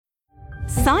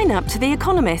Sign up to The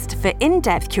Economist for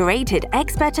in-depth curated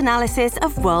expert analysis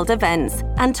of world events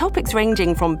and topics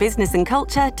ranging from business and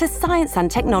culture to science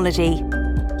and technology.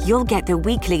 You'll get the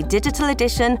weekly digital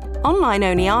edition,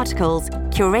 online-only articles,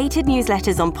 curated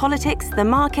newsletters on politics, the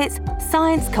markets,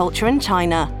 science, culture and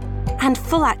China, and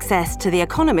full access to The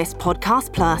Economist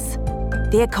Podcast Plus.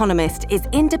 The Economist is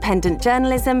independent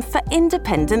journalism for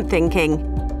independent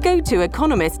thinking. Go to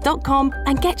economist.com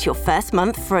and get your first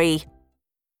month free.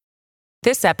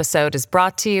 This episode is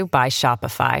brought to you by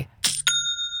Shopify.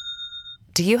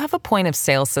 Do you have a point of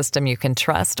sale system you can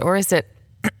trust, or is it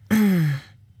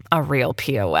a real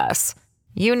POS?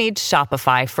 You need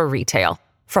Shopify for retail.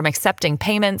 From accepting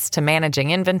payments to managing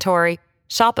inventory,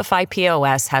 Shopify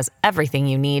POS has everything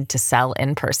you need to sell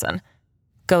in person.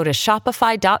 Go to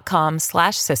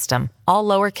shopify.com/system, all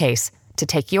lowercase, to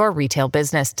take your retail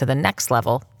business to the next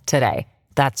level today.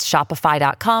 That's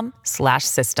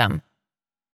shopify.com/system.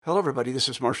 Hello, everybody. This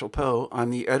is Marshall Poe. I'm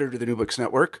the editor of the New Books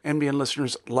Network. NBN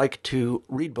listeners like to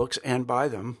read books and buy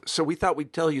them. So we thought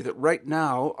we'd tell you that right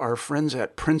now, our friends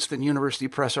at Princeton University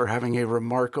Press are having a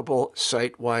remarkable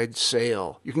site-wide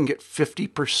sale. You can get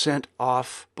 50%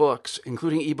 off books,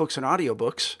 including ebooks and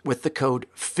audiobooks, with the code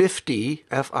 50,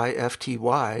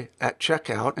 F-I-F-T-Y, at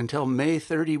checkout until May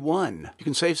 31. You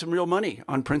can save some real money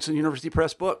on Princeton University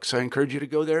Press books. I encourage you to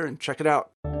go there and check it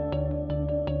out.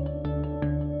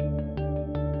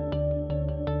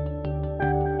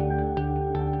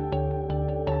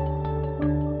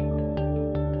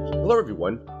 Hello,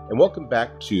 everyone, and welcome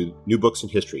back to New Books in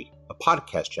History, a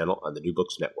podcast channel on the New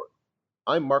Books Network.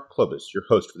 I'm Mark Klobus, your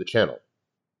host for the channel.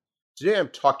 Today I'm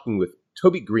talking with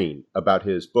Toby Green about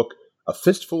his book, A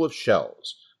Fistful of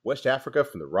Shells, West Africa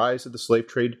from the Rise of the Slave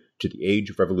Trade to the Age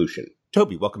of Revolution.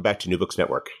 Toby, welcome back to New Books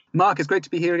Network. Mark, it's great to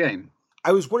be here again.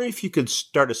 I was wondering if you could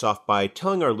start us off by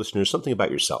telling our listeners something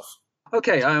about yourself.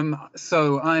 Okay,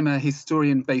 so I'm a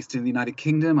historian based in the United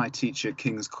Kingdom. I teach at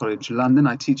King's College London.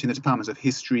 I teach in the departments of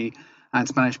history and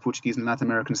Spanish, Portuguese, and Latin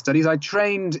American studies. I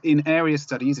trained in area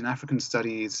studies, in African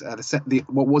studies,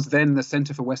 what was then the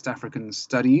Centre for West African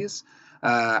Studies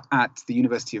at the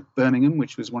University of Birmingham,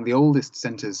 which was one of the oldest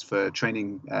centres for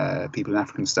training people in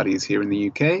African studies here in the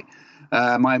UK.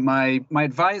 My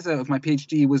advisor of my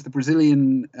PhD was the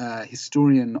Brazilian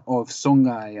historian of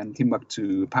Songhai and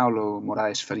Timbuktu, Paulo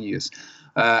Moraes Farias.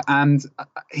 And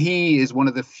he is one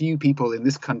of the few people in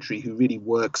this country who really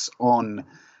works on,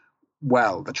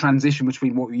 well, the transition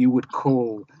between what you would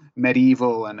call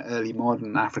medieval and early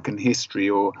modern African history,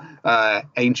 or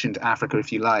ancient Africa, if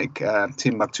you like,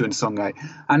 Timbuktu and Songhai.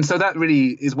 And so that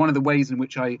really is one of the ways in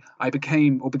which I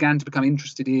began to become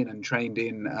interested in and trained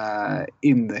in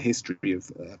the history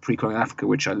of pre-colonial Africa,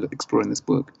 which I explore in this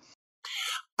book.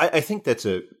 I think that's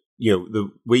the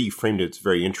way you framed it's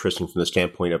very interesting from the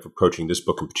standpoint of approaching this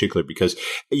book in particular, because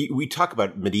we talk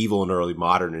about medieval and early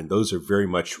modern, and those are very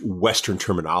much Western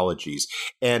terminologies.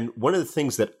 And one of the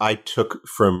things that I took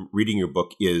from reading your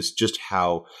book is just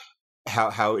how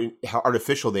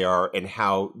artificial they are, and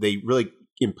how they really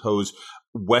impose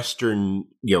Western,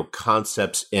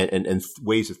 concepts and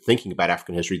ways of thinking about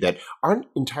African history that aren't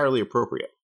entirely appropriate.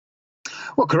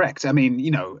 Well, correct. I mean,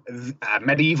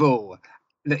 medieval.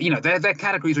 They're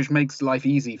categories which makes life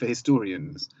easy for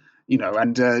historians,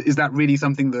 and is that really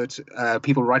something that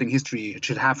people writing history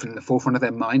should have in the forefront of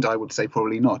their mind? I would say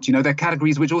probably not. They're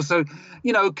categories which also,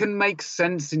 can make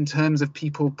sense in terms of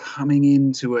people coming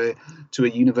into a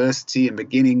university and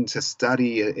beginning to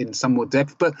study in some more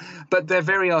depth, but they're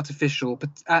very artificial.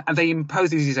 But they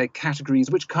impose, as you say,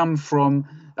 categories which come from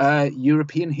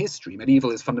European history. Medieval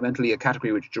is fundamentally a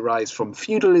category which derives from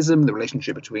feudalism, the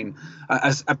relationship between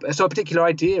a particular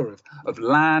idea of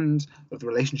land, of the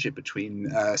relationship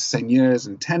between seigneurs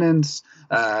and tenants,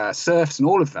 serfs, and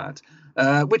all of that,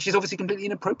 which is obviously completely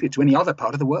inappropriate to any other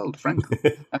part of the world, frankly.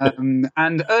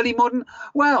 And early modern,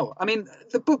 well, I mean,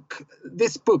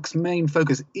 this book's main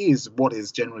focus is what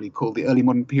is generally called the early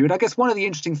modern period. I guess one of the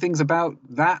interesting things about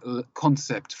that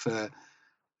concept for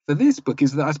this book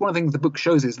is that one of the things the book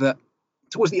shows is that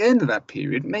towards the end of that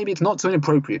period, maybe it's not so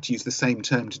inappropriate to use the same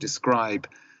term to describe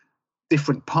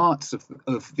different parts of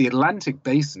the Atlantic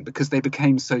basin, because they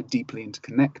became so deeply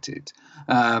interconnected,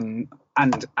 and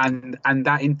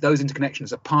that those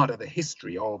interconnections are part of the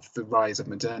history of the rise of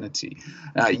modernity.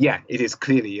 It is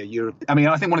clearly a Europe. I mean,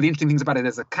 I think one of the interesting things about it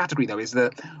as a category, though, is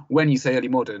that when you say early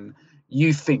modern,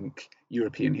 you think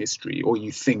European history, or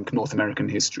you think North American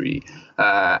history,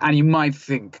 and you might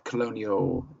think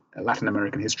colonial Latin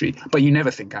American history, but you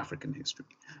never think African history.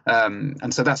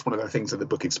 And so that's one of the things that the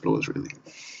book explores, really.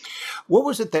 What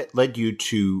was it that led you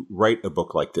to write a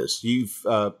book like this? You've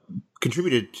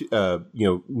contributed,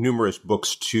 numerous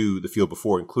books to the field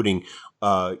before, including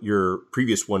your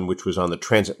previous one, which was on the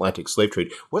transatlantic slave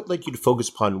trade. What led you to focus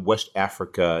upon West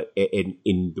Africa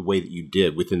in the way that you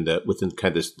did within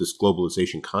kind of this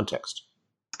globalization context?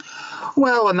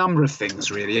 Well, a number of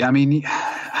things, really. I mean,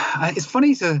 it's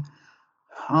funny to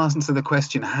answer the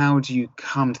question, how do you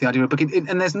come to the idea of a book?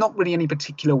 And there's not really any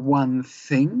particular one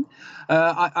thing.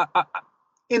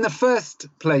 In the first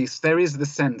place, there is the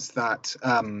sense that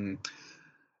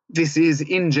this is,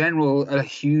 in general, a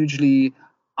hugely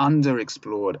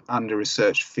underexplored,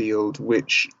 under-researched field,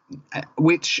 which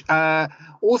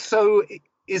also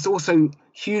is also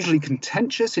hugely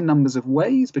contentious in numbers of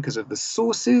ways because of the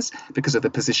sources, because of the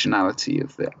positionality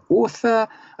of the author,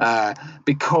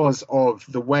 because of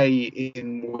the way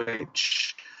in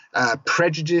which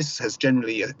prejudice has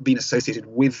generally been associated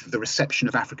with the reception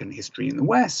of African history in the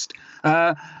West.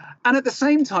 And at the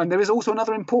same time, there is also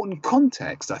another important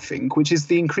context, I think, which is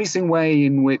the increasing way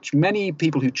in which many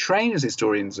people who train as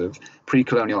historians of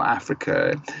pre-colonial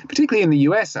Africa, particularly in the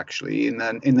US, actually, in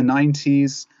the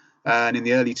 90s, and in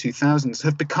the early 2000s,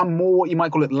 have become more what you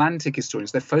might call Atlantic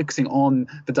historians. They're focusing on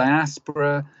the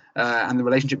diaspora and the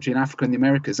relationship between Africa and the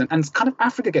Americas, and kind of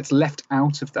Africa gets left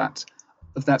out of that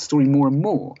story more and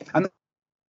more, and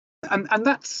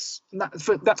that's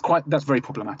very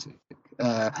problematic.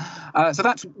 So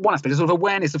that's one aspect, sort of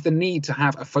awareness of the need to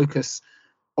have a focus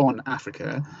on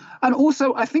Africa, and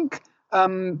also I think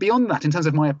beyond that, in terms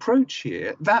of my approach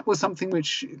here, that was something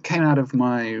which came out of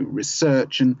my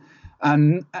research and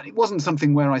it wasn't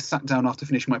something where I sat down after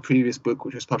finishing my previous book,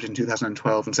 which was published in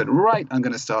 2012, and said, right, I'm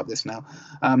going to start this now.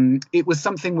 It was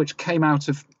something which came out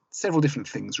of several different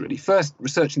things, really. First,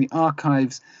 researching the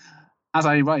archives. As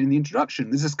I write in the introduction,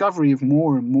 the discovery of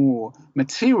more and more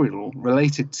material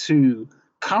related to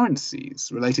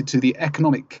currencies, related to the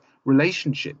economic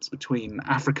relationships between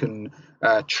African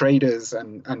traders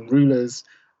and rulers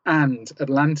and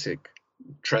Atlantic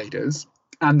traders,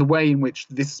 and the way in which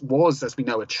this was, as we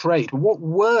know, a trade. But what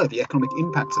were the economic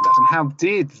impacts of that, and how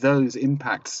did those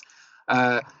impacts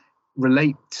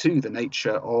relate to the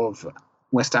nature of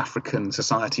West African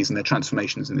societies and their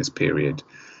transformations in this period?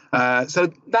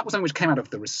 So that was something which came out of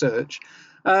the research.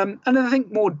 And then I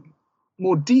think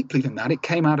more deeply than that, it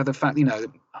came out of the fact,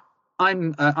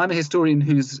 I'm a historian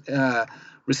whose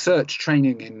research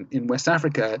training in West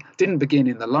Africa didn't begin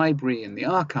in the library and the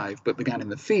archive, but began in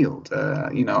the field.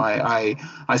 I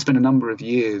spent a number of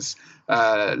years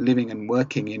living and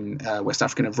working in West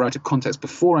Africa in a variety of contexts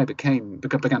before I began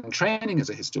training as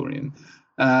a historian.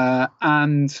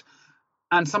 And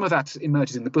some of that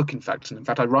emerges in the book, in fact. And in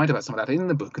fact, I write about some of that in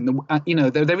the book. And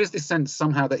there is this sense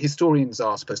somehow that historians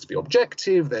are supposed to be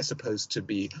objective. They're supposed to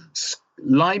be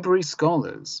library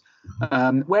scholars.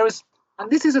 Whereas,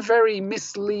 and this is a very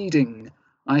misleading,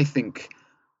 I think,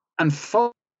 and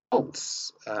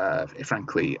false,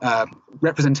 frankly,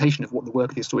 representation of what the work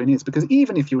of the historian is. Because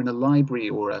even if you're in a library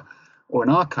or an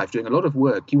archive doing a lot of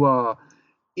work, you are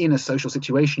in a social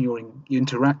situation, you're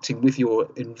interacting with your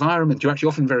environment, you're actually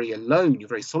often very alone, you're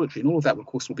very solitary, and all of that, of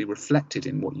course, will be reflected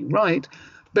in what you write.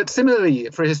 But similarly,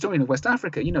 for a historian of West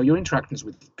Africa, your interactions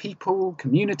with people,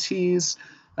 communities,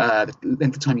 the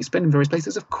length of time you spend in various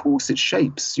places, of course, it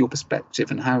shapes your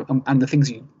perspective and how and the things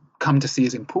you come to see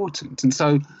as important. And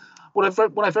so what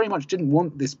I very much didn't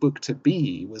want this book to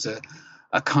be was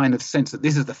a kind of sense that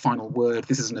this is the final word,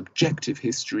 this is an objective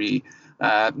history.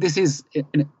 This is...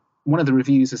 One of the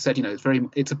reviews has said,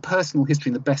 it's a personal history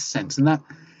in the best sense, and that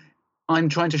I'm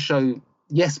trying to show,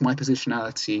 yes, my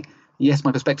positionality, yes,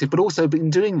 my perspective, but also in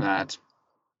doing that,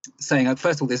 saying,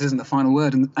 first of all, this isn't the final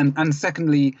word, and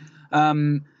secondly,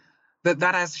 that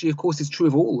actually, of course, is true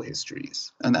of all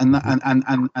histories, and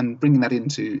bringing that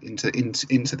into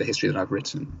the history that I've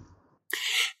written.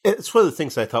 It's one of the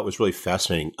things I thought was really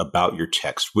fascinating about your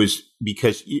text was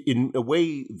because in a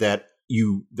way that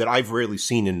I've rarely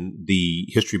seen in the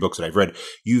history books that I've read,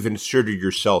 you've inserted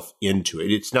yourself into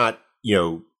it. It's not,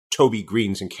 Toby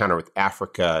Green's encounter with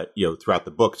Africa, throughout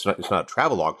the book. It's not a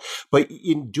travelogue, but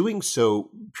in doing so,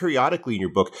 periodically in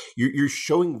your book, you're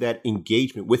showing that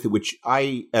engagement with it, which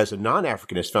I, as a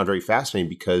non-Africanist, found very fascinating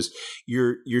because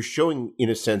you're showing, in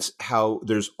a sense, how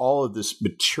there's all of this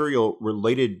material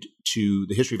related to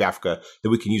the history of Africa that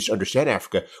we can use to understand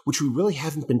Africa, which we really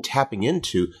haven't been tapping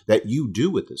into that you do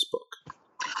with this book.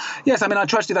 Yes, I mean, I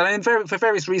try to do that, and for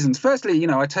various reasons. Firstly,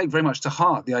 I take very much to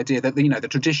heart the idea that the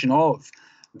tradition of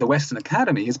the Western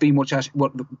Academy has been what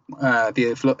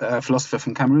the philosopher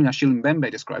from Cameroon, Achille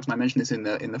Mbembe, describes, and I mentioned this in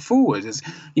the foreword, as,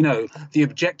 the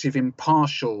objective,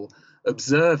 impartial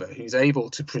observer who's able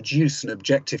to produce an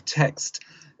objective text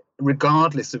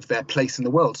regardless of their place in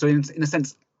the world. So in a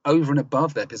sense, over and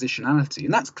above their positionality.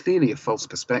 And that's clearly a false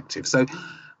perspective. So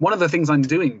one of the things I'm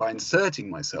doing by inserting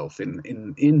myself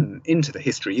into the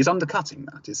history is undercutting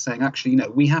that, is saying, actually,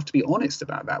 we have to be honest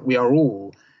about that. We are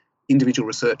all individual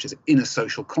researchers in a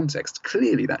social context.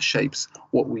 Clearly that shapes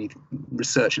what we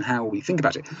research and how we think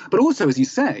about it. But also, as you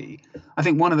say, I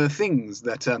think one of the things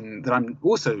that I'm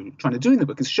also trying to do in the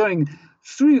book is showing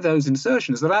through those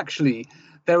insertions that actually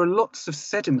there are lots of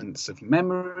sediments of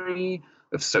memory,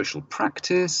 of social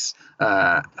practice,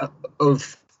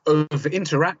 of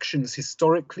interactions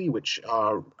historically which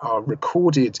are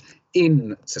recorded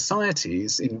in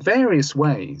societies in various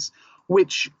ways,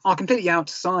 which are completely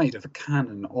outside of the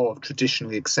canon of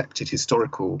traditionally accepted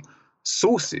historical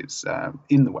sources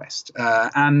in the West.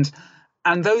 And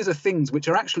those are things which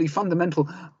are actually fundamental,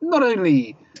 not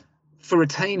only for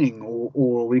retaining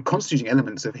or reconstituting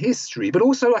elements of history, but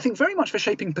also, I think, very much for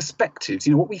shaping perspectives,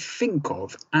 what we think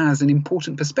of as an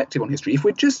important perspective on history. If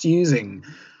we're just using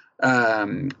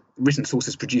written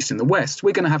sources produced in the West,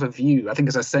 we're going to have a view, I think,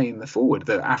 as I say in the foreword,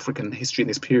 that African history in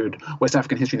this period, West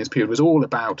African history in this period, was all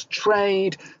about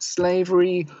trade,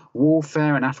 slavery,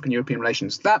 warfare, and African-European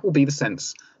relations. That will be the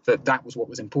sense that was what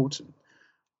was important.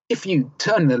 If you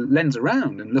turn the lens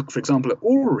around and look, for example, at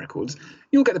oral records,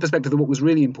 you'll get the perspective that what was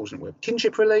really important were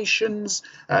kinship relations,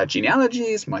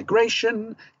 genealogies,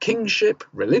 migration, kingship,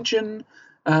 religion,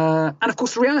 and of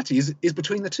course the reality is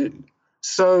between the two.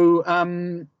 So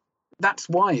that's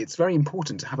why it's very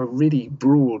important to have a really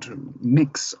broad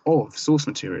mix of source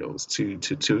materials to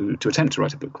attempt to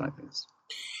write a book like this.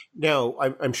 Now,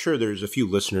 I'm sure there's a few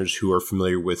listeners who are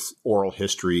familiar with oral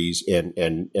histories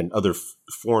and other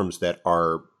forms that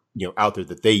are out there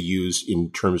that they use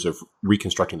in terms of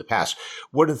reconstructing the past.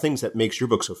 One of the things that makes your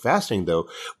book so fascinating, though,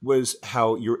 was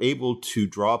how you're able to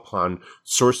draw upon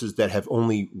sources that have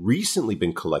only recently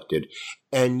been collected,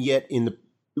 and yet in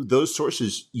those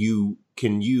sources you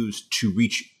can use to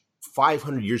reach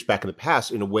 500 years back in the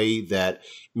past in a way that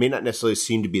may not necessarily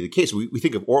seem to be the case. We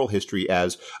think of oral history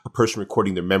as a person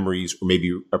recording their memories, or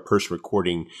maybe a person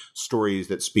recording stories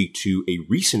that speak to a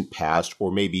recent past or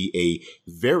maybe a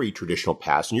very traditional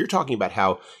past. And you're talking about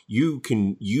how you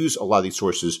can use a lot of these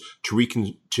sources to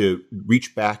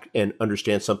reach back and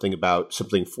understand something about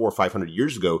something 400 or 500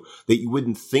 years ago that you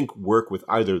wouldn't think work with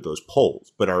either of those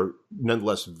poles, but are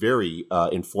nonetheless very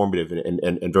informative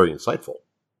and very insightful.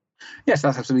 Yes,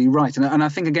 that's absolutely right. And I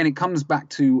think, again, it comes back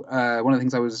to one of the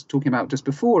things I was talking about just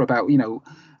before about,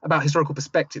 about historical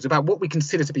perspectives, about what we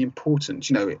consider to be important.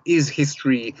 Is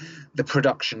history the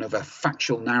production of a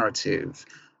factual narrative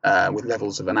with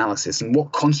levels of analysis? And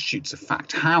what constitutes a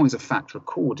fact? How is a fact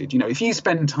recorded? If you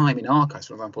spend time in archives,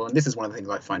 for example, and this is one of the things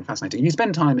I find fascinating, if you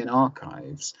spend time in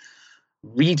archives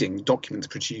reading documents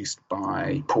produced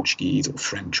by Portuguese or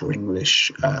French or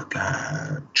English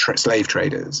slave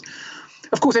traders,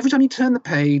 of course, every time you turn the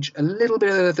page, a little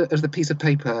bit of the piece of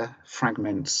paper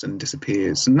fragments and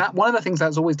disappears. And that one of the things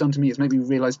that's always done to me is made me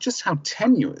realize just how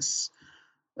tenuous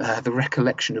the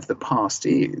recollection of the past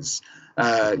is.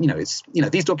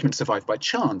 These documents survived by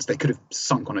chance. They could have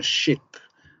sunk on a ship.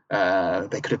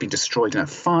 They could have been destroyed in a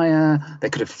fire. They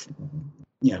could have,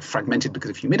 fragmented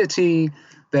because of humidity.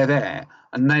 They're there,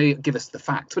 and they give us the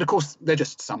facts. But of course, they're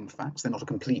just some facts. They're not a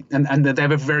complete, and they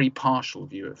have a very partial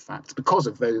view of facts because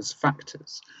of those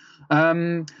factors.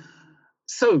 So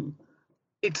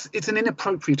it's an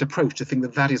inappropriate approach to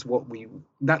think that is what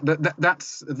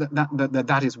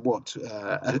that is what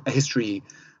a history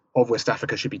of West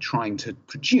Africa should be trying to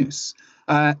produce.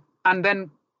 And then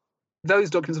those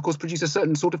documents, of course, produce a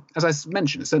certain sort of, as I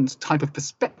mentioned, a certain type of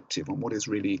perspective on what is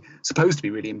really supposed to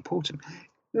be really important.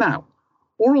 Now,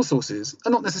 oral sources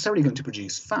are not necessarily going to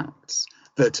produce facts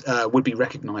that would be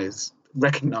recognized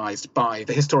by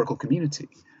the historical community.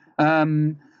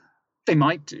 They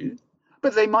might do,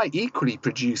 but they might equally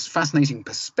produce fascinating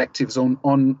perspectives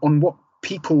on what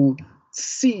people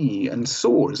see and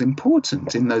saw as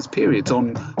important in those periods,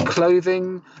 on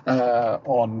clothing,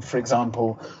 on, for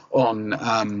example,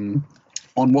 on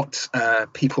what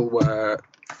people were,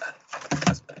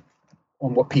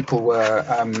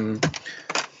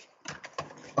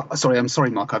 I'm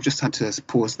sorry, Mark, I've just had to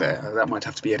pause there. That might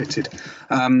have to be edited.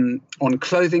 On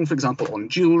clothing, for example, on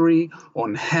jewelry,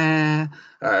 on hair,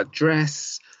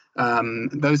 dress,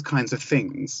 those kinds of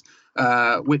things,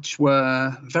 which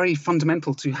were very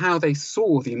fundamental to how they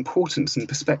saw the importance and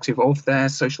perspective of their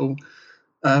social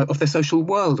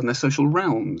world and their social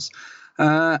realms.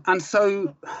 And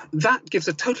so that gives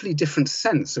a totally different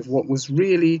sense of what was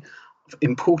really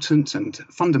important and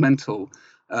fundamental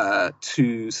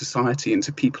to society and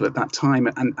to people at that time,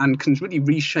 and can really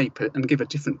reshape it and give a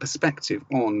different perspective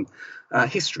on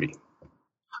history.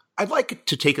 I'd like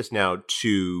to take us now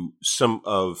to some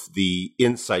of the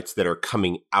insights that are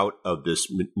coming out of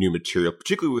this new material,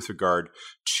 particularly with regard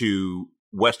to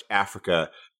West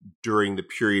Africa during the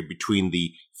period between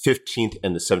the 15th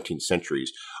and the 17th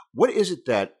centuries. What is it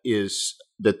that this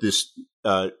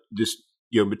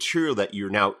material that you're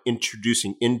now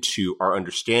introducing into our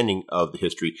understanding of the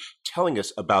history, telling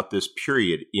us about this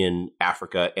period in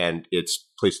Africa and its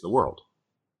place in the world?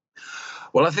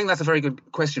 Well, I think that's a very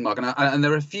good question, Mark. And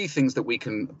there are a few things that we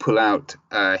can pull out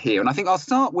here. And I think I'll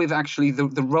start with actually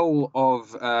the role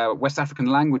of West African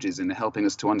languages in helping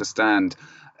us to understand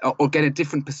or get a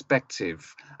different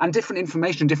perspective and different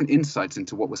information, different insights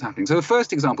into what was happening. So the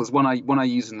first example is one I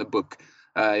use in the book,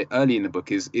 early in the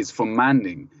book, is from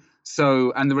Manding.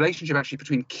 So, and the relationship actually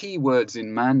between key words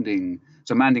in Manding.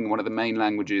 So Manding, one of the main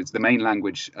languages, the main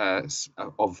language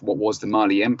of what was the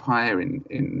Mali Empire in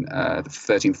the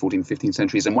 13th, 14th, 15th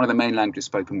centuries, and one of the main languages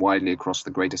spoken widely across the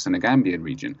greater Senegambian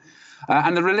region.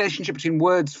 And the relationship between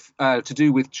words to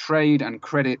do with trade and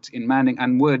credit in Manding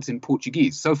and words in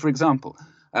Portuguese. So, for example,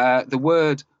 the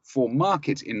word for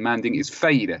market in Manding is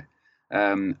feira,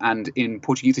 and in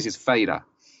Portuguese it is feira.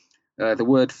 The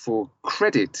word for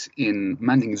credit in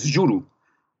Manding is juro,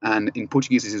 and in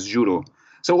Portuguese it is juro.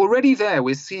 So already there,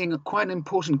 we're seeing quite an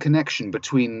important connection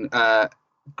between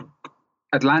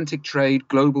Atlantic trade,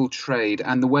 global trade,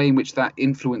 and the way in which that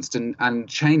influenced and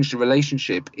changed the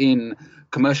relationship in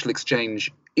commercial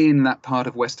exchange in that part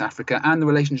of West Africa, and the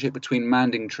relationship between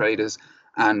Manding traders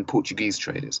and Portuguese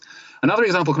traders. Another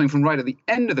example coming from right at the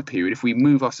end of the period, if we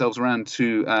move ourselves around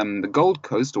to the Gold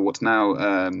Coast, or what's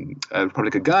now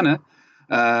Republic of Ghana,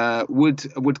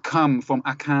 would come from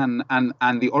Akan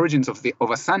and the origins of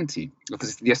Asante,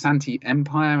 because the Asante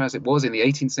Empire, as it was in the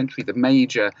 18th century, the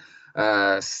major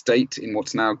state in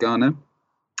what's now Ghana.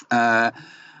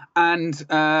 And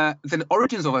the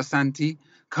origins of Asante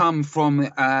come from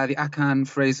the Akan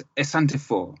phrase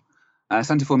Asantefo.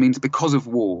 Asantefo means because of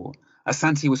war.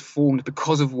 Asante was formed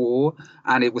because of war,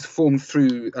 and it was formed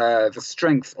through the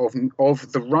strength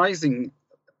of the rising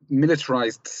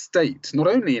militarized state, not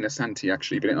only in Asante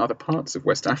actually, but in other parts of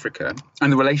West Africa,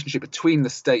 and the relationship between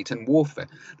the state and warfare.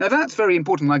 Now that's very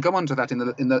important. And I go on to that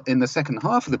in the second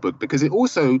half of the book, because it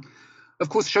also, of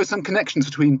course, shows some connections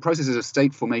between processes of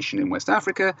state formation in West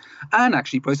Africa and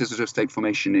actually processes of state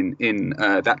formation in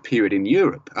that period in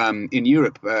Europe. In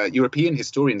Europe, European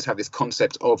historians have this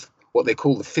concept of what they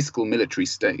call the fiscal military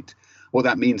state. What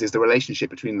that means is the relationship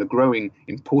between the growing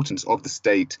importance of the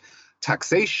state,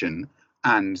 taxation,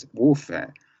 and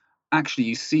warfare. Actually,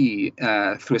 you see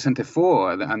through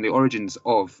Asantefo and the origins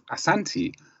of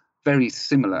Asante, very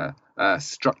similar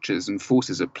structures and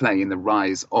forces at play in the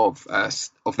rise of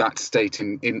that state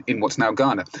in what's now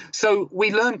Ghana. So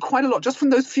we learn quite a lot just from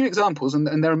those few examples,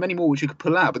 and there are many more which you could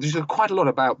pull out, but there's quite a lot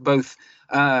about both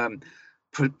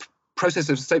process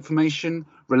of state formation,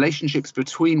 relationships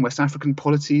between West African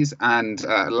polities and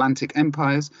Atlantic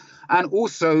empires, and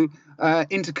also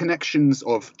interconnections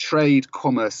of trade,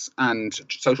 commerce, and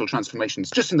social transformations.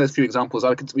 Just in those few examples,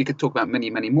 we could talk about many,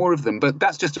 many more of them, but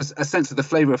that's just a sense of the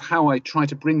flavor of how I try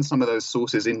to bring some of those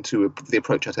sources into the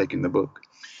approach I take in the book.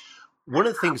 One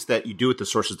of the things that you do with the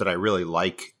sources that I really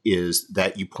like is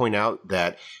that you point out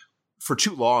that for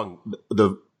too long,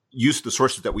 the use of the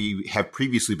sources that we have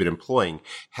previously been employing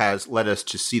has led us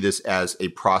to see this as a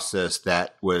process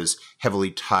that was heavily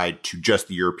tied to just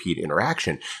the European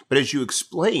interaction. But as you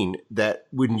explain that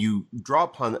when you draw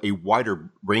upon a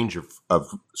wider range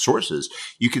of sources,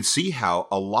 you can see how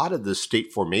a lot of the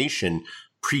state formation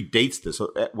predates this.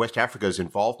 West Africa's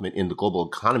involvement in the global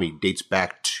economy dates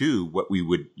back to what we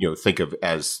would, think of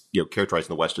as, characterizing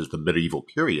the West as the medieval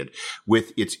period,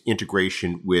 with its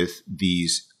integration with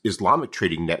these Islamic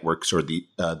trading networks or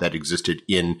that existed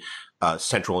in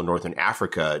Central and Northern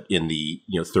Africa in the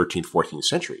 13th, 14th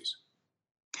centuries.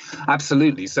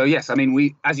 Absolutely. So yes, I mean,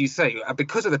 we, as you say,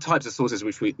 because of the types of sources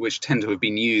which tend to have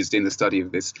been used in the study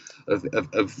of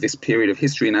this period of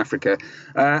history in Africa,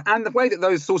 and the way that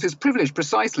those sources privilege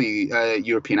precisely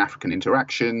European-African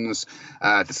interactions,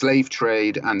 the slave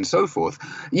trade, and so forth,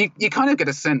 you kind of get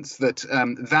a sense that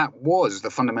that was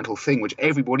the fundamental thing which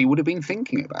everybody would have been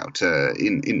thinking about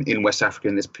in West Africa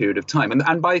in this period of time,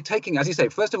 and by taking, as you say,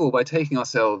 first of all, by taking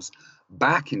ourselves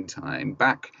back in time,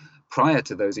 back prior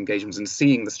to those engagements, and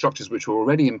seeing the structures which were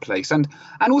already in place, and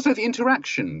also the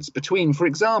interactions between, for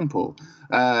example,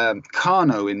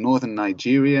 Kano in northern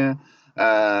Nigeria,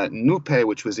 Nupe,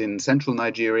 which was in central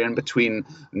Nigeria, and between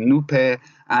Nupe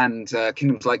and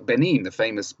kingdoms like Benin. The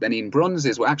famous Benin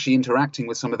bronzes were actually interacting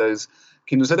with some of those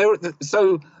kingdoms.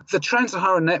 So the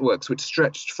Trans-Saharan networks, which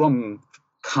stretched from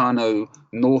Kano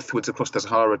northwards across the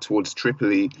Sahara towards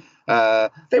Tripoli,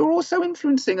 they were also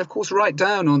influencing, of course, right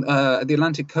down on the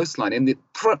Atlantic coastline in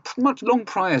much long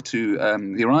prior to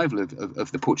the arrival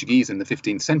of the Portuguese in the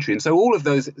 15th century. And so all of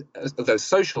those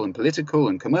social and political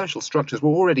and commercial structures were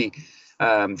already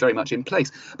very much in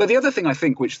place. But the other thing I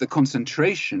think which the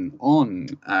concentration on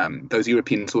those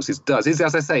European sources does is,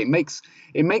 as I say, it makes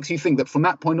you think that from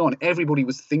that point on, everybody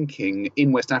was thinking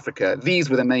in West Africa, these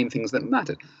were the main things that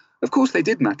mattered. Of course, they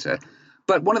did matter.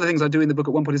 But one of the things I do in the book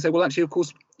at one point is say, well, actually, of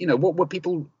course, what were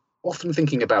people often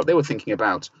thinking about? They were thinking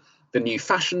about the new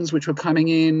fashions which were coming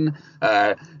in,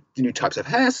 the new types of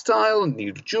hairstyle,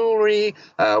 new jewelry,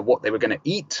 what they were going to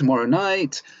eat tomorrow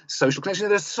night, social connection.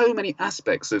 There's so many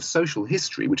aspects of social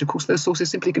history, which, of course, those sources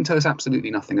simply can tell us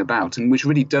absolutely nothing about, and which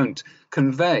really don't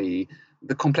convey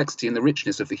the complexity and the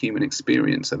richness of the human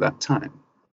experience at that time.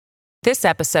 This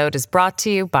episode is brought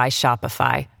to you by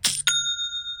Shopify.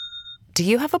 Do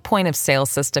you have a point of sale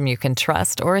system you can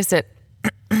trust, or is it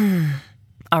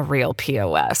a real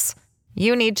POS?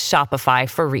 You need Shopify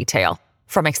for retail.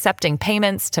 From accepting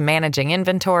payments to managing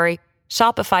inventory,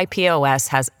 Shopify POS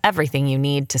has everything you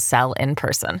need to sell in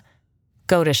person.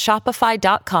 Go to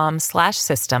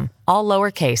shopify.com/system, all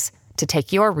lowercase, to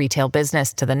take your retail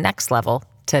business to the next level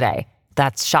today.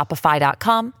 That's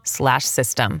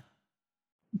shopify.com/system.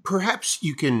 Perhaps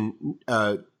you can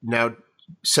now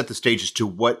set the stage as to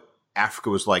what Africa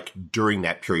was like during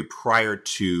that period prior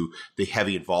to the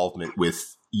heavy involvement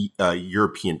with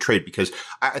European trade, because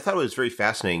I thought it was very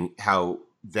fascinating how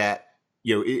that,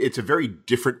 it's a very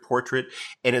different portrait.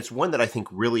 And it's one that I think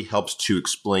really helps to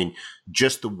explain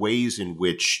just the ways in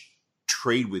which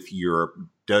trade with Europe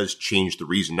does change the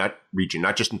region, not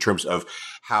just in terms of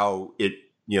how it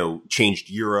changed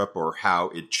Europe or how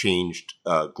it changed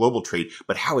global trade,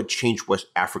 but how it changed West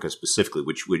Africa specifically,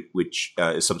 which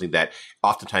is something that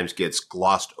oftentimes gets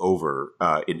glossed over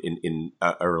in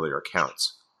earlier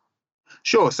accounts.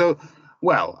 Sure. So,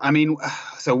 West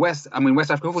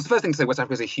Africa. Well, the first thing to say, West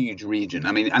Africa is a huge region.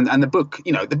 I mean, and the book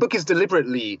is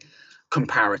deliberately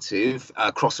comparative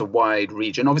across a wide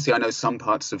region. Obviously, I know some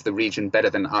parts of the region better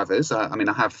than others. I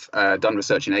have done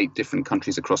research in 8 different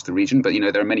countries across the region, but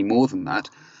there are many more than that.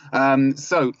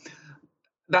 So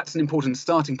that's an important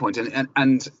starting point.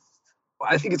 And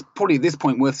I think it's probably at this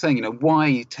point worth saying,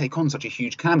 why take on such a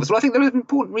huge canvas? Well, I think there are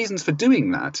important reasons for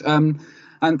doing that.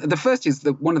 And the first is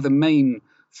that one of the main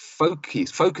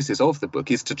focuses of the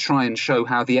book is to try and show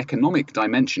how the economic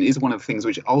dimension is one of the things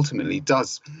which ultimately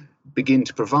does begin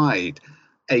to provide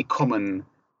a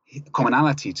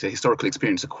commonality to historical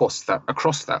experience across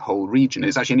that whole region.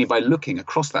 It's actually only by looking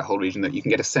across that whole region that you can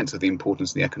get a sense of the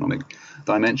importance of the economic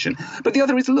dimension. But the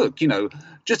other is, look,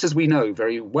 just as we know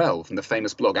very well from the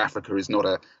famous blog, Africa is not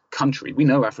a country. We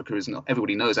know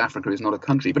everybody knows Africa is not a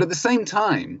country. But at the same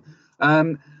time,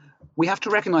 we have to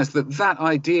recognize that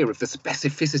idea of the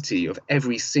specificity of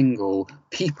every single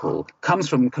people comes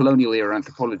from colonial era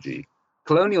anthropology.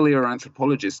 Colonial era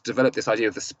anthropologists developed this idea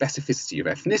of the specificity of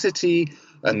ethnicity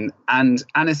and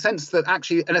a sense that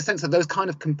those kind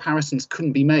of comparisons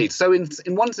couldn't be made. So in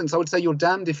one sense, I would say you're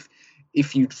damned if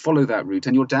you follow that route,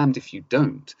 and you're damned if you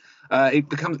don't. It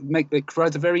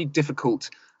provides a very difficult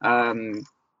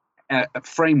a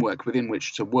framework within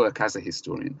which to work as a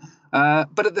historian.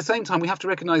 But at the same time, we have to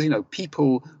recognize,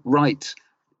 people write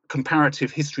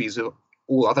comparative histories of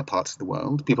all other parts of the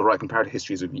world. People write comparative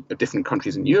histories of different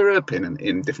countries in Europe,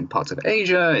 in different parts of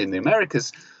Asia, in the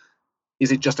Americas.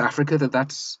 Is it just Africa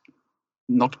that's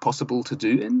not possible to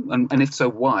do in? And if so,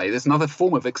 why? There's another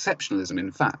form of exceptionalism,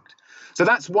 in fact. So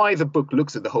that's why the book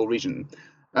looks at the whole region.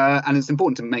 And it's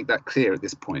important to make that clear at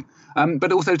this point.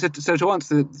 But also to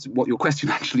answer what your question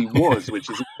actually was, which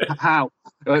is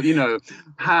what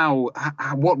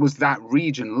was that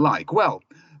region like? Well,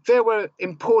 there were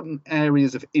important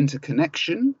areas of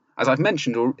interconnection, as I've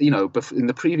mentioned, or in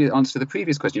the previous answer to the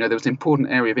previous question. There was an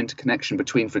important area of interconnection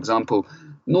between, for example,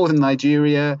 northern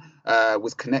Nigeria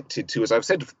was connected to, as I've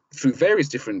said, through various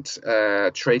different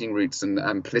trading routes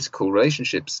and political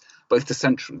relationships, both to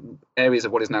central areas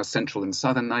of what is now central and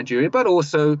southern Nigeria, but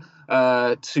also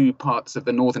to parts of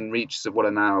the northern reaches of what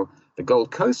are now the Gold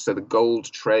Coast, so the gold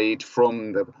trade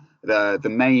from the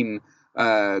main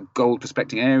gold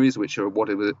prospecting areas, which are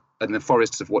in the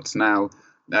forests of what's now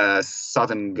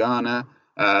southern Ghana,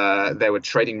 There were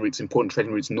important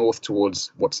trading routes north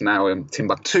towards what's now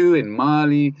Timbuktu in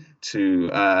Mali, to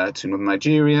northern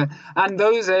Nigeria, and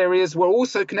those areas were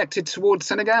also connected towards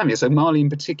Senegambia. So Mali in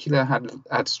particular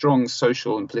had strong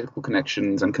social and political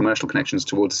connections and commercial connections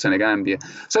towards Senegambia.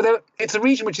 So it's a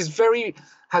region which has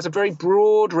a very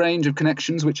broad range of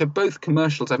connections, which are both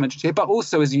commercial, as I mentioned here, but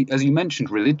also, as you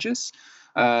mentioned, religious.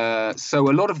 So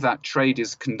a lot of that trade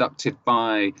is conducted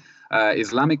by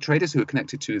Islamic traders who are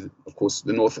connected to, of course,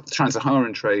 the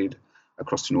Trans-Saharan trade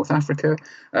across to North Africa,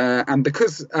 and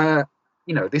because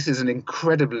this is an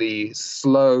incredibly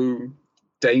slow,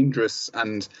 dangerous,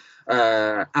 and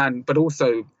but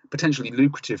also potentially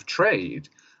lucrative trade.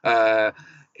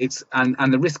 It's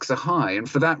the risks are high, and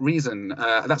for that reason,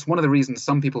 that's one of the reasons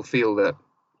some people feel that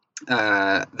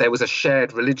there was a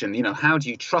shared religion. How do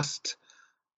you trust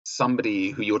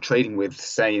somebody who you're trading with,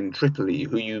 say in Tripoli,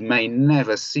 who you may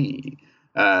never see,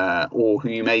 or who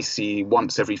you may see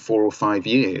once every 4 or 5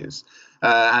 years?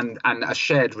 And a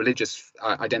shared religious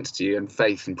identity and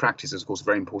faith and practice is, of course, a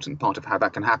very important part of how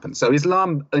that can happen. So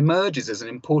Islam emerges as an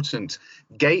important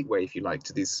gateway, if you like,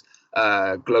 to this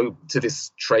to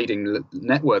this trading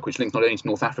network, which links not only to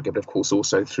North Africa, but of course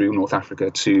also through North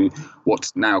Africa to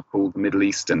what's now called the Middle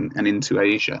East and into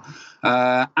Asia.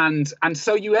 And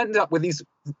so you end up with these,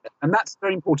 and that's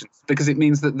very important because it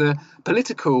means that the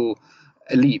political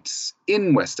elites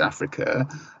in West Africa,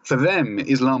 for them,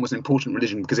 Islam was an important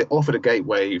religion because it offered a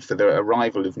gateway for the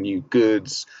arrival of new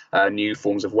goods, new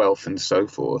forms of wealth, and so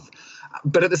forth.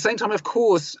 But at the same time, of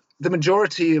course, the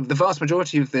vast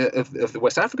majority of the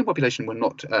West African population were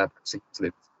not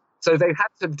Muslims. So they had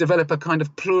to develop a kind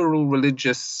of plural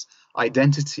religious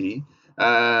identity,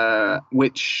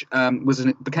 which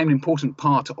became an important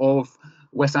part of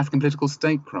West African political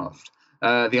statecraft.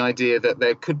 The idea that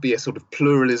there could be a sort of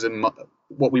pluralism,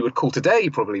 what we would call today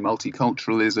probably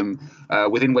multiculturalism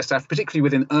within West Africa, particularly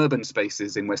within urban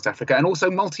spaces in West Africa, and also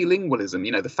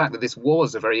multilingualism. The fact that this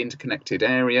was a very interconnected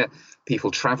area, people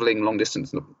traveling long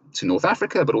distance to North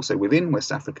Africa, but also within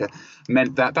West Africa,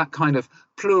 meant that that kind of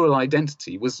plural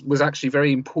identity was actually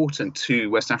very important to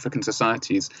West African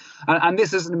societies. And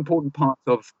this is an important part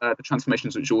of the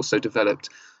transformations which also developed,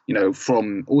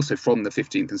 from the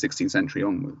 15th and 16th century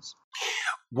onwards.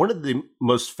 One of the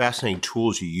most fascinating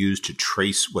tools you use to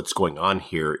trace what's going on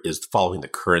here is following the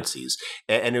currencies.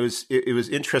 And it was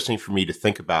interesting for me to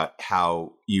think about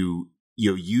how you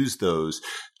use those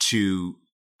to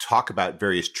talk about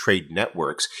various trade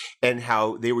networks and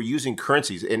how they were using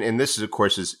currencies. And this is, of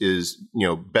course, is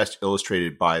best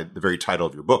illustrated by the very title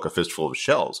of your book, A Fistful of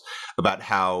Shells, about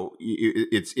how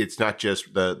it's not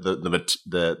just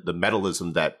the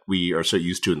metallism that we are so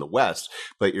used to in the West,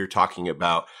 but you're talking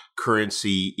about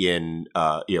currency in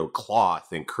cloth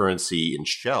and currency in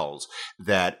shells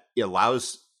that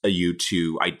allows you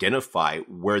to identify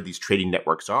where these trading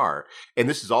networks are. And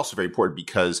this is also very important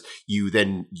because you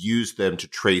then use them to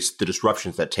trace the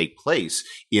disruptions that take place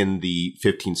in the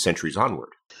 15th centuries onward.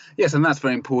 Yes, and that's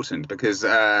very important because,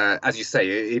 as you say,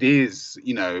 it is,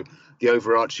 the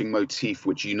overarching motif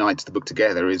which unites the book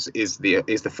together is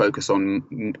the focus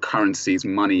on currencies,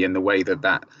 money, and the way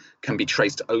that can be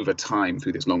traced over time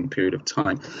through this long period of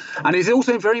time. And it's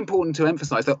also very important to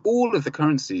emphasize that all of the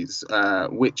currencies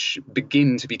which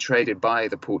begin to be traded by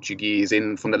the Portuguese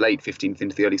from the late 15th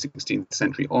into the early 16th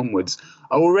century onwards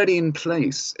are already in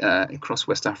place across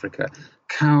West Africa.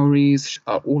 Cowries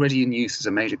are already in use as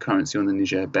a major currency on the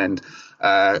Niger Bend.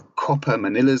 Copper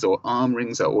manillas or arm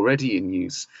rings are already in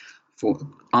use. For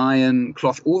iron,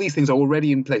 cloth, all these things are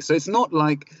already in place. So it's not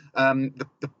like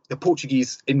the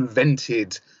Portuguese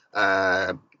invented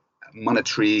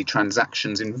monetary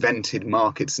transactions, invented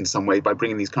markets in some way by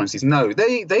bringing these currencies. No,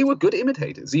 they were good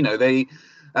imitators. I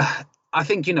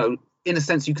think, in a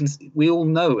sense, we all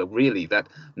know really that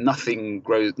nothing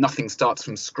starts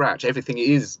from scratch.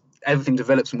 Everything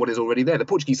develops from what is already there. The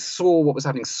Portuguese saw what was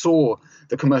happening, saw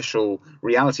the commercial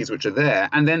realities which are there,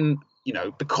 and then,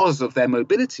 because of their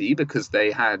mobility, because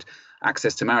they had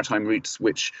access to maritime routes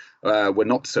which were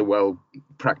not so well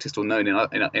practiced or known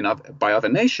by other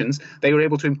nations, they were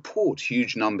able to import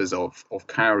huge numbers of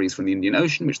cowries from the Indian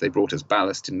Ocean, which they brought as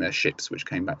ballast in their ships, which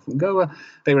came back from Goa.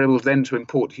 They were able then to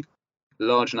import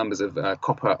large numbers of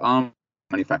copper arms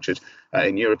manufactured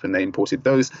in Europe, and they imported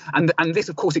those. And this,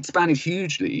 of course, expanded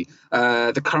hugely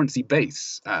the currency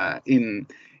base in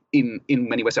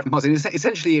many West African parts. And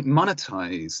essentially, it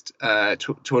monetized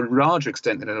to a larger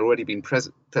extent than had already been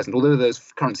present. Although those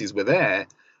currencies were there,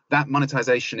 that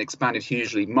monetization expanded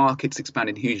hugely, markets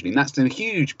expanded hugely, and that's a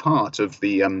huge part of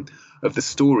the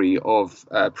story of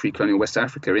pre-colonial West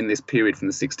Africa in this period from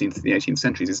the 16th to the 18th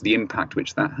centuries, is the impact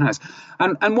which that has.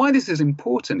 And why this is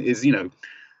important is,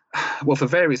 well, for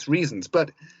various reasons,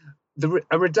 but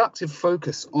a reductive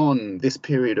focus on this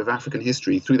period of African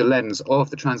history through the lens of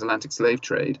the transatlantic slave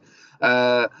trade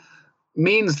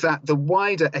means that the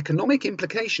wider economic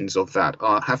implications of that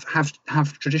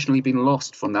have traditionally been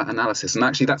lost from that analysis. And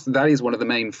actually, that is one of the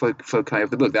main foci of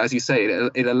the book. As you say,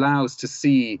 it allows to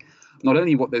see not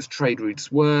only what those trade routes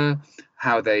were,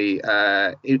 how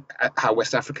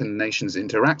West African nations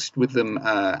interacted with them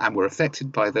and were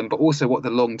affected by them, but also what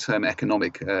the long-term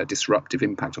economic disruptive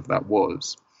impact of that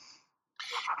was.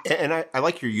 And I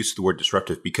like your use of the word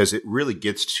disruptive, because it really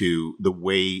gets to the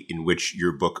way in which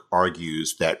your book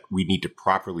argues that we need to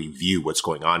properly view what's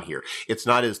going on here. It's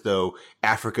not as though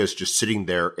Africa is just sitting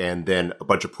there and then a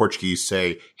bunch of Portuguese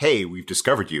say, hey, we've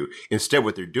discovered you. Instead,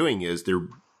 what they're doing is they're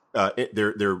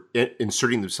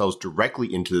inserting themselves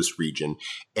directly into this region,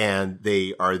 and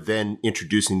they are then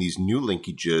introducing these new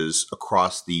linkages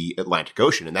across the Atlantic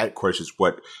Ocean. And that, of course, is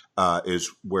what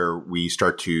is where we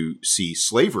start to see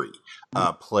slavery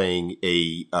playing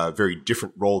a very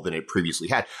different role than it previously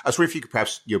had. I was wondering if you could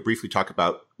perhaps briefly talk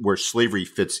about where slavery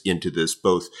fits into this,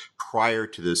 both prior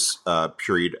to this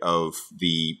period of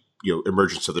the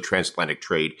emergence of the transatlantic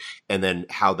trade, and then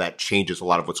how that changes a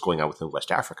lot of what's going on within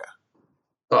West Africa.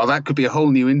 Well, that could be a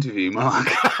whole new interview, Mark.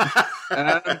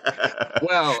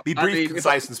 Be brief,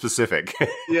 concise, and specific.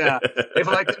 Yeah, if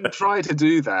I can try to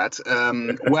do that.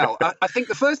 I think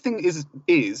the first thing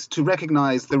is to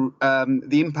recognise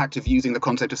the impact of using the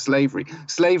concept of slavery.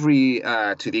 Slavery,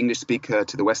 to the English speaker,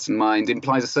 to the Western mind,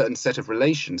 implies a certain set of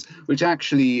relations, which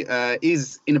actually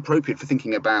is inappropriate for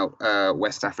thinking about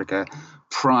West Africa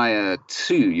prior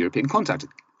to European contact.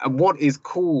 What is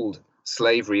called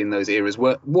slavery in those eras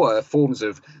were forms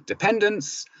of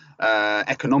dependence,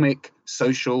 economic,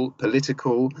 social,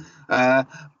 political,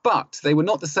 but they were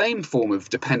not the same form of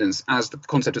dependence as the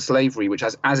concept of slavery, which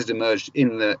as it emerged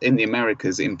in the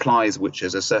Americas implies, which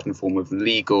is a certain form of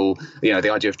legal, the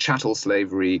idea of chattel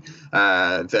slavery,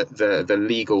 the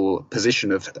legal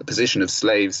position of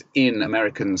slaves in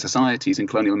American societies, in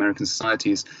colonial American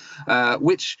societies,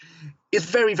 which is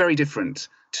very, very different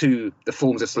to the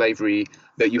forms of slavery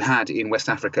that you had in West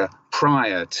Africa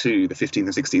prior to the 15th and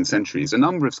 16th centuries. A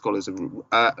number of scholars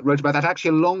wrote about that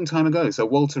actually a long time ago. So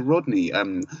Walter Rodney,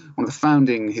 one of the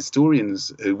founding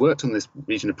historians who worked on this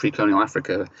region of pre-colonial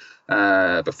Africa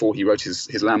before he wrote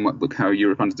his landmark book, How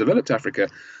Europe Underdeveloped Africa,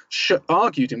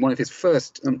 argued in one of his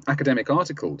first academic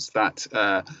articles that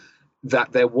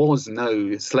there was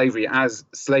no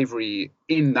slavery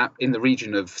in the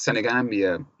region of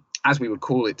Senegambia, as we would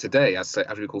call it today, as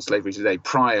we call slavery today,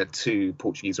 prior to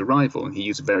Portuguese arrival. And he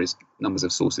used various numbers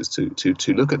of sources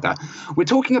to look at that. We're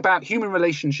talking about human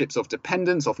relationships of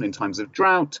dependence, often in times of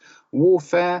drought,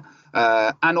 warfare,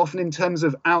 and often in terms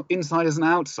of insiders and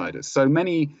outsiders. So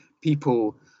many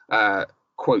people,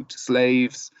 quote,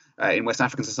 slaves in West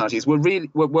African societies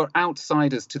were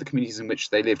outsiders to the communities in which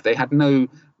they lived. They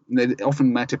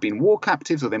often might have been war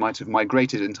captives, or they might have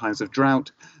migrated in times of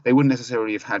drought. They wouldn't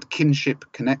necessarily have had kinship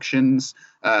connections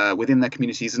within their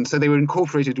communities. And so they were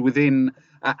incorporated within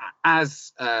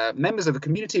as members of a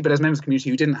community, but as members of a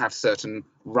community who didn't have certain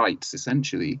rights,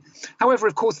 essentially. However,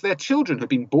 of course, their children who had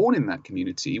been born in that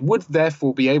community would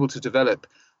therefore be able to develop,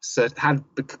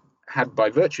 had by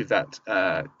virtue of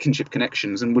that kinship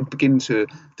connections, and would begin to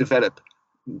develop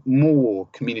more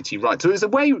community rights. So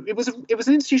it was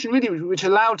an institution really which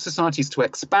allowed societies to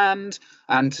expand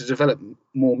and to develop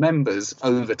more members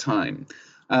over time.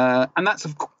 And that's,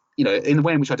 in the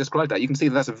way in which I described that, you can see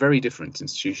that that's a very different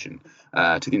institution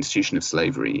to the institution of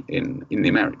slavery in the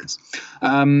Americas.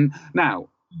 Now,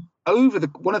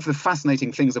 one of the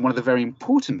fascinating things and one of the very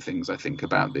important things I think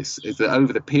about this is that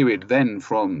over the period then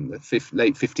from the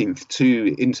late 15th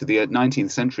to into the 19th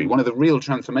century, one of the real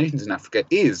transformations in Africa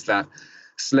is that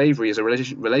slavery as a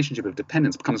relationship of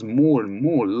dependence becomes more and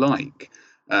more like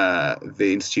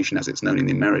the institution as it's known in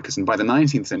the Americas. And by the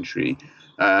 19th century,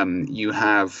 you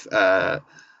have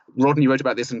Rodney wrote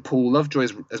about this, and Paul Lovejoy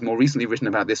has more recently written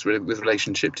about this with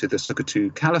relationship to the Sokoto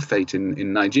Caliphate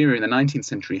in Nigeria in the 19th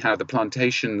century, how the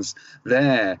plantations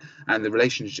there and the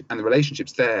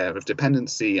relationships there of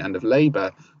dependency and of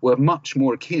labor were much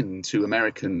more akin to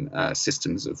American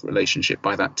systems of relationship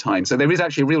by that time. So there is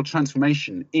actually a real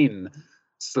transformation in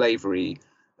slavery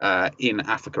in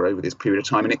Africa over this period of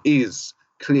time, and it is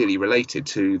clearly related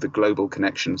to the global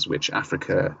connections which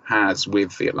Africa has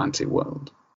with the Atlantic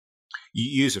world.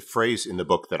 You use a phrase in the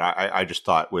book that I just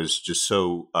thought was just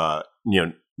so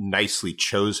nicely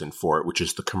chosen for it, which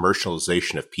is the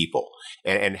commercialization of people,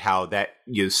 and how that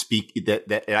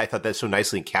that and I thought that so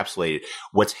nicely encapsulated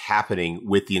what's happening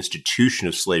with the institution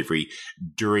of slavery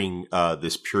during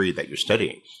this period that you're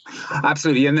studying.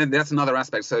 Absolutely, and then that's another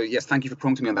aspect. So yes, thank you for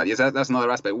prompting me on that. Yes, that's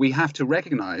another aspect. We have to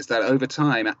recognize that over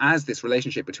time, as this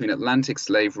relationship between Atlantic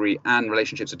slavery and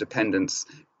relationships of dependence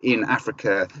in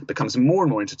Africa becomes more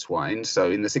and more intertwined, so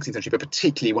in the 16th century, but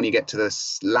particularly when you get to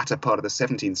the latter part of the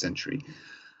 17th century,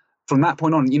 from that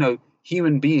point on,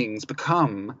 human beings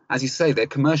become, as you say, they're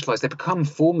commercialized. They become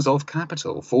forms of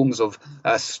capital, forms of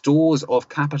stores of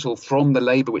capital from the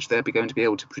labor which they're going to be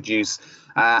able to produce,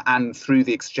 and through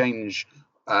the exchange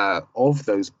of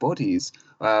those bodies,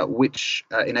 which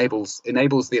enables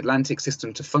the Atlantic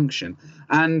system to function.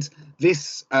 And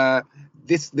this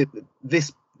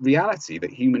reality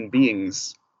that human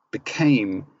beings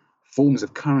became forms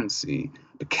of currency,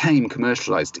 became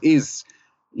commercialized, is,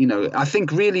 I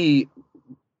think really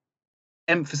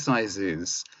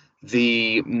emphasizes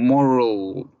the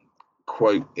moral,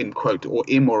 quote, in quote, or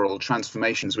immoral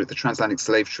transformations with the transatlantic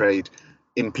slave trade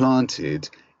implanted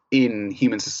in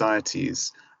human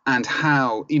societies, and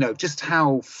how, just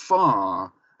how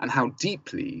far and how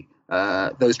deeply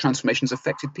those transformations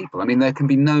affected people. I mean, there can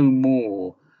be no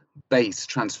more base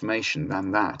transformation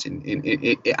than that.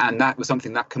 And that was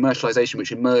something, that commercialization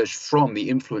which emerged from the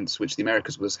influence which the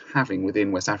Americas was having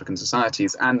within West African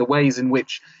societies, and the ways in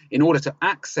which, in order to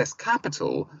access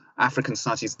capital, African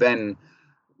societies then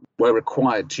were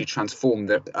required to transform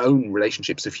their own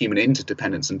relationships of human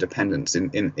interdependence and dependence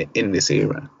in this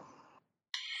era.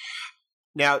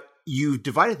 Now, you've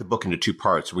divided the book into two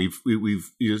parts. We've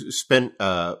spent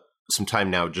some time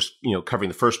now just covering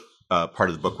the first part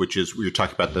of the book, which is where you're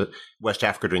talking about the West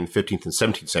Africa during the 15th and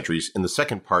 17th centuries. And the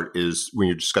second part is when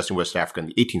you're discussing West Africa in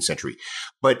the 18th century.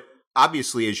 But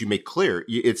obviously, as you make clear,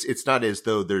 it's not as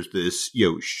though there's this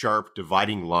sharp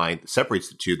dividing line that separates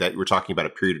the two, that we're talking about a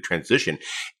period of transition.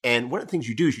 And one of the things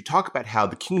you do is you talk about how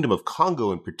the Kingdom of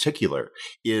Congo in particular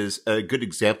is a good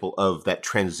example of that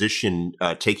transition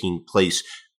taking place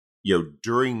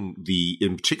during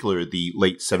in particular, the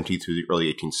late 17th through the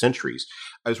early 18th centuries.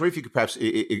 I was wondering if you could perhaps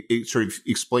sort of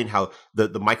explain how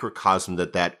the microcosm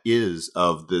that is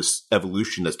of this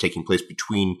evolution that's taking place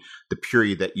between the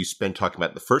period that you spend talking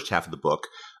about in the first half of the book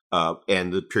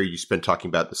and the period you spend talking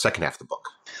about the second half of the book.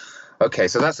 Okay,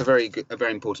 so that's a very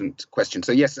important question.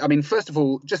 So yes, I mean, first of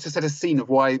all, just to set a scene of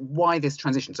why this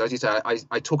transition. So as you say,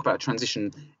 I talk about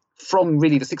transition from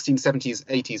really the 1670s,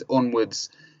 80s onwards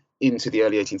into the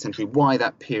early 18th century. Why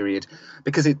that period?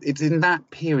 Because it's in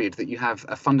that period that you have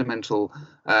a fundamental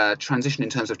transition in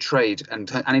terms of trade and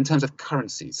in terms of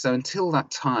currency. So until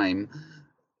that time,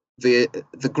 the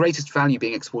greatest value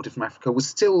being exported from Africa was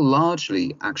still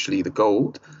largely actually the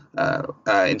gold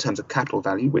in terms of capital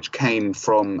value, which came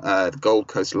from the Gold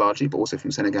Coast largely, but also from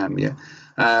Senegambia.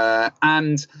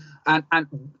 And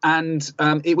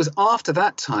it was after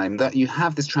that time that you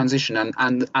have this transition,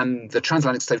 and the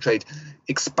transatlantic slave trade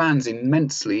expands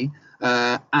immensely,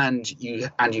 and you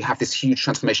have this huge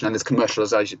transformation and this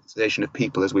commercialization of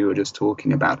people, as we were just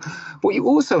talking about. What you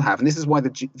also have, and this is why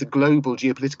the global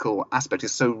geopolitical aspect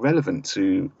is so relevant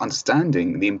to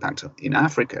understanding the impact in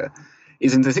Africa,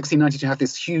 is in the 1690s you have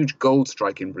this huge gold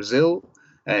strike in Brazil,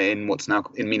 in what's now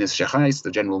in Minas Gerais,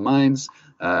 the General Mines,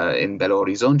 in Belo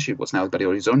Horizonte, what's now the Belo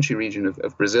Horizonte region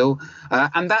of Brazil,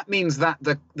 and that means that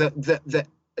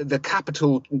the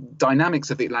capital dynamics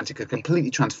of the Atlantic are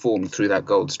completely transformed through that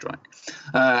gold strike,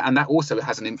 and that also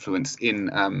has an influence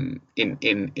in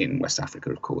West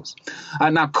Africa, of course.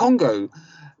 Now Congo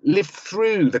lived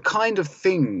through the kind of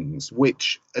things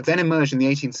which then emerged in the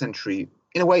 18th century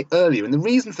in a way earlier, and the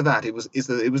reason for that is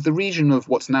that it was the region of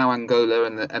what's now Angola,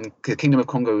 and the Kingdom of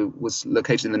Congo was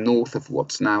located in the north of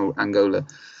what's now Angola.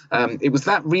 It was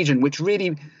that region which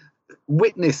really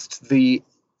witnessed the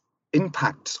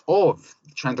impacts of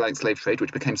the transatlantic slave trade,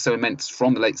 which became so immense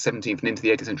from the late 17th and into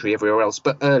the 18th century everywhere else,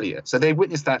 but earlier. So they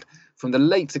witnessed that from the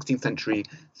late 16th century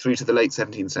through to the late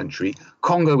 17th century.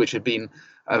 Congo, which had been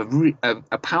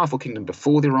a powerful kingdom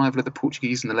before the arrival of the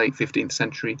Portuguese in the late 15th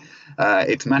century.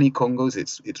 Its many Congos,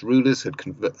 its rulers had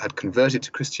converted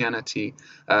to Christianity.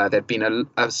 There'd been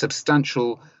a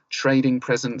substantial trading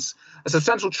presence, a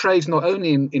substantial trade not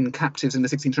only in captives in the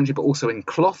 16th century, but also in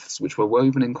cloths, which were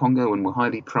woven in Congo and were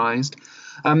highly prized.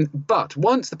 But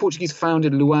once the Portuguese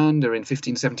founded Luanda in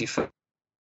 1575,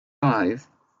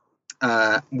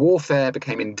 warfare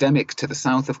became endemic to the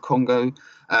south of Congo.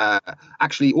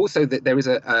 Actually, also that there is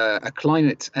a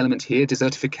climate element here.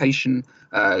 Desertification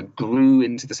grew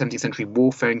into the 17th century.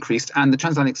 Warfare increased, and the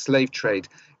transatlantic slave trade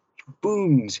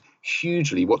boomed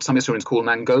hugely, what some historians call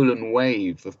an Angolan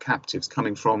wave of captives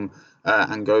coming from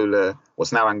Angola,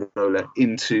 what's now Angola,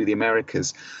 into the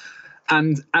Americas.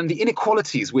 And the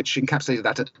inequalities which encapsulated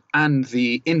that, and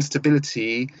the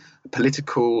instability,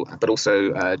 political, but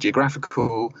also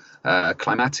geographical,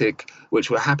 climatic, which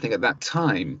were happening at that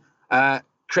time,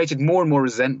 created more and more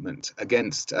resentment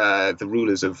against the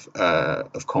rulers of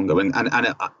Congo. And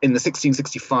in the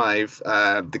 1665,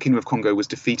 the Kingdom of Congo was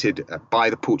defeated by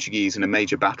the Portuguese in a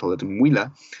major battle at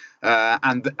Mwila,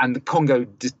 and the Congo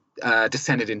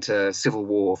descended into civil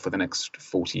war for the next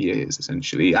 40 years,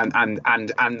 essentially, and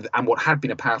what had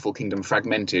been a powerful kingdom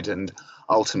fragmented, and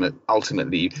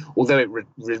ultimately, although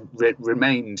it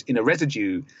remained in a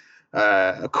residue,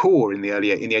 a core in the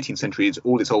 18th century,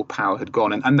 all its old power had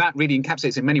gone, and that really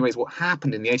encapsulates in many ways what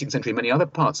happened in the 18th century in many other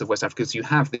parts of West Africa. Because you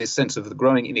have this sense of the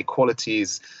growing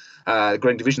inequalities,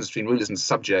 growing divisions between rulers and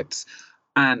subjects,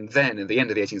 and then at the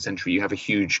end of the 18th century, you have a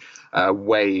huge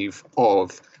wave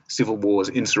of civil wars,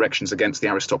 insurrections against the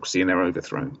aristocracy, and their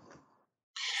overthrow.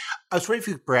 I was wondering if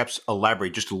you could perhaps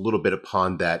elaborate just a little bit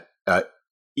upon that,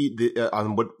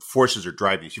 on what forces are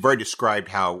driving this. You've already described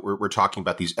how we're talking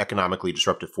about these economically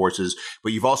disruptive forces,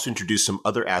 but you've also introduced some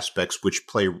other aspects which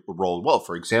play a role as well.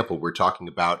 For example, we're talking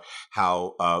about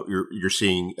how you're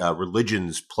seeing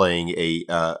religions playing a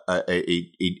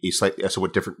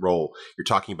somewhat different role. You're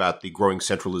talking about the growing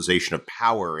centralization of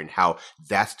power and how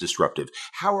that's disruptive.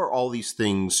 How are all these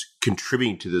things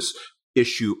contributing to this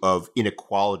issue of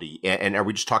inequality? And are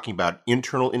we just talking about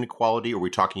internal inequality, or are we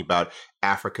talking about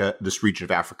Africa, this region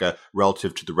of Africa,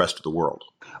 relative to the rest of the world?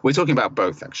 We're talking about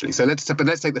both, actually. So let's take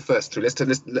the first three. Let's take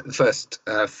the first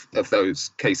of those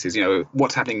cases.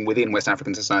 What's happening within West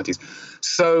African societies.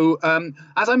 So,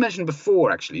 as I mentioned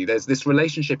before, actually, there's this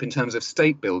relationship in terms of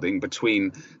state building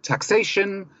between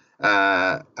taxation,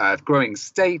 growing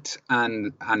state,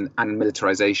 and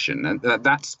militarization, and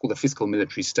that's called the fiscal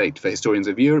military state for historians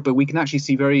of Europe. But we can actually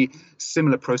see very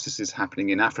similar processes happening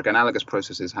in Africa, analogous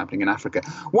processes happening in Africa.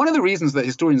 One of the reasons that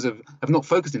historians have not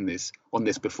focused on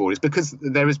this before is because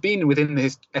there has been within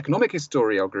the economic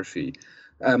historiography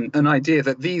an idea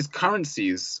that these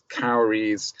currencies,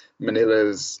 cowries,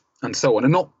 manillas, and so on,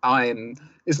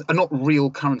 are not real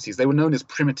currencies. They were known as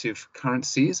primitive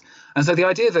currencies. And so the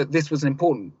idea that this was an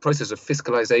important process of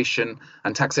fiscalization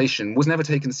and taxation was never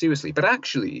taken seriously. But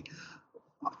actually,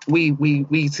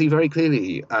 we see very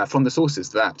clearly from the sources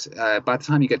that by the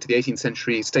time you get to the 18th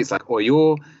century, states like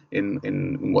Oyo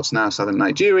in what's now southern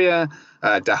Nigeria,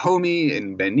 Dahomey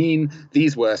in Benin,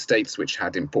 these were states which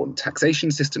had important taxation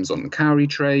systems on the cowrie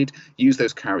trade, used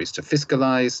those cowries to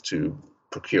fiscalize, to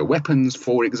procure weapons,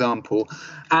 for example,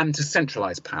 and to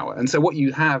centralize power. And so what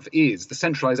you have is the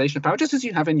centralization of power, just as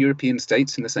you have in European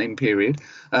states in the same period,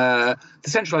 the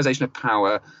centralization of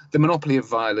power, the monopoly of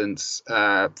violence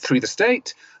through the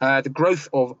state, the growth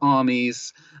of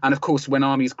armies. And of course, when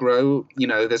armies grow,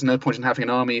 there's no point in having an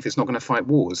army if it's not going to fight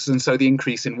wars. And so the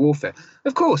increase in warfare.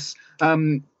 Of course,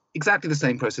 exactly the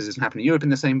same processes happen in Europe in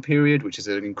the same period, which is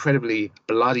an incredibly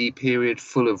bloody period,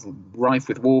 rife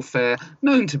with warfare,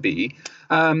 known to be.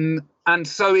 And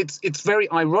so it's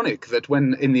very ironic that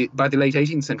when by the late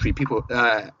 18th century,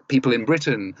 people in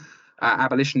Britain,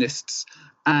 abolitionists,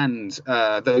 and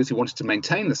those who wanted to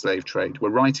maintain the slave trade were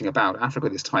writing about Africa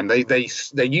at this time. They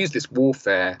used this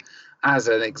warfare as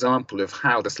an example of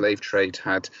how the slave trade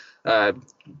had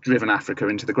driven Africa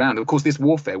into the ground. Of course, this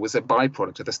warfare was a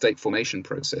byproduct of the state formation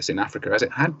process in Africa, as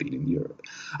it had been in Europe.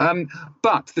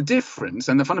 But the difference,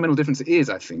 and the fundamental difference is,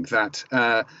 I think,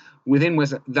 that within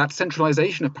that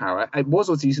centralization of power, it was,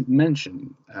 as you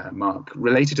mentioned, Mark,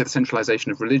 related to the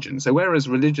centralization of religion. So whereas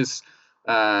religious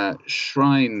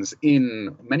shrines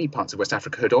in many parts of West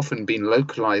Africa had often been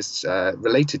localized,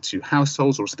 related to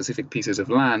households or specific pieces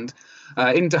of land,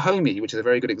 in Dahomey, which is a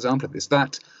very good example of this,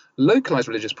 that localized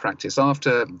religious practice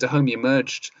after Dahomey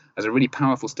emerged as a really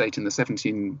powerful state in the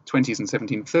 1720s and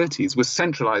 1730s was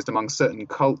centralized among certain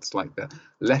cults like the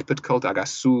leopard cult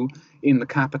Agasu in the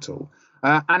capital.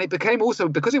 And it became also,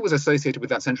 because it was associated with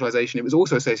that centralization, it was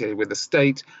also associated with the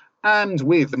state and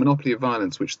with the monopoly of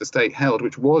violence which the state held,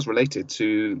 which was related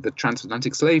to the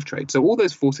transatlantic slave trade. So all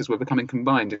those forces were becoming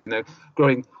combined,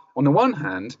 growing on the one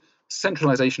hand,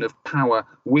 centralization of power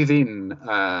within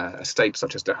a state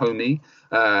such as Dahomey,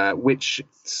 which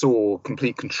saw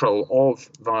complete control of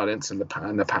violence and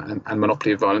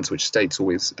monopoly of violence, which states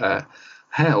always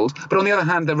held. But on the other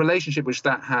hand, the relationship which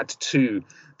that had to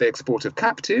the export of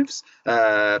captives,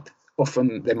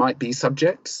 often there might be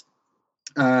subjects,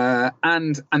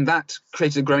 And that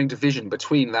created a growing division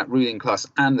between that ruling class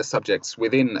and the subjects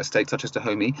within a state such as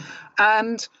Dahomey,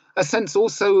 and a sense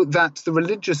also that the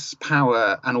religious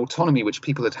power and autonomy which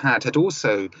people had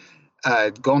also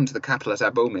gone to the capital at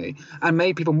Abomey and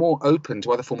made people more open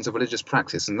to other forms of religious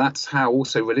practice. And that's how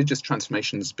also religious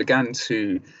transformations began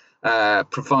to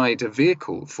provide a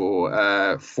vehicle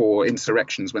for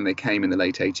insurrections when they came in the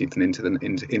late 18th and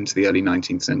into the early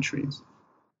 19th centuries.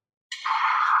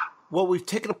 Well, we've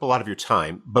taken up a lot of your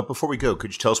time, but before we go,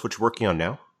 could you tell us what you're working on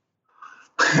now?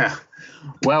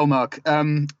 Well, Mark,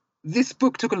 this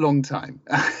book took a long time.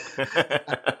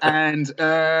 And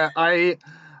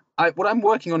what I'm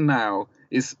working on now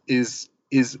is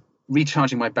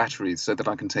recharging my batteries so that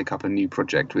I can take up a new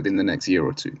project within the next year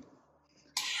or two.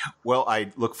 Well,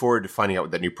 I look forward to finding out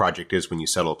what that new project is when you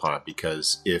settle upon it,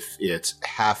 because if it's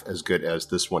half as good as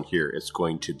this one here, it's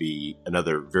going to be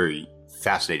another very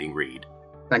fascinating read.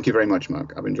 Thank you very much,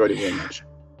 Mark. I've enjoyed it very much.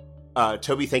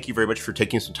 Toby, thank you very much for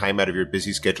taking some time out of your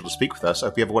busy schedule to speak with us. I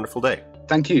hope you have a wonderful day.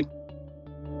 Thank you.